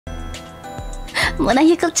Moona,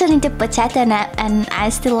 you could turn into potato now and I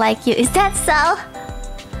still like you. Is that so?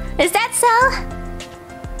 Is that so?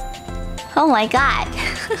 Oh my god.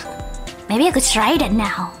 Maybe I could try that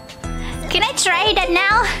now. Can I try that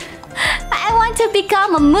now? I want to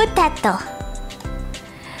become a potato.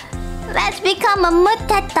 Let's become a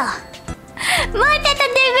potato. Potato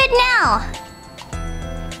David now.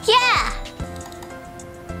 Yeah.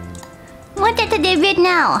 Potato David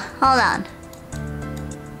now. Hold on.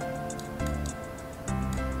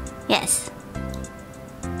 Yes.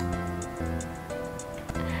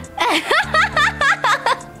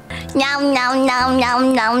 Nom nom nom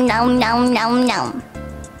nom nom nom nom nom nom.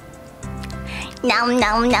 Nom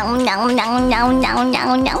nom nom nom nom nom nom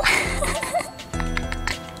nom nom.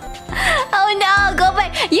 Oh no, go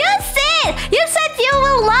back. You said you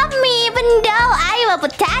will love me even though I'm a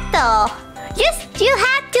potato. You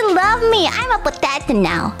have to love me. I'm a potato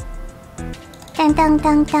now. Dang dang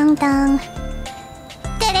dang dang dang.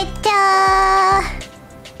 Da-da-da.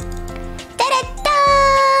 Da-da-da.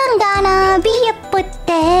 Gonna be a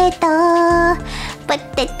potato.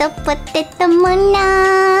 Potato, potato,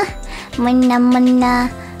 Moona. Moona, Moona,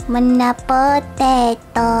 Moona,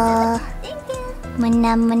 potato.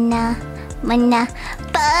 Moona, Moona, Moona,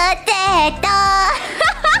 potato.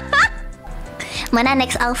 Moona,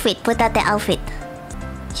 next outfit. Put out the outfit.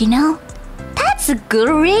 You know, that's a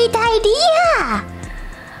great idea.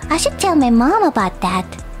 I should tell my mom about that.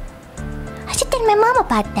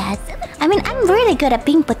 I mean, I'm really good at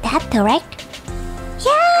being potato, right?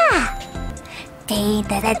 Yeah.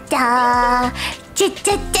 Da-da-da-da.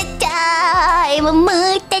 Cha-cha-cha-cha. I'm a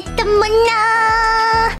potato, Moona.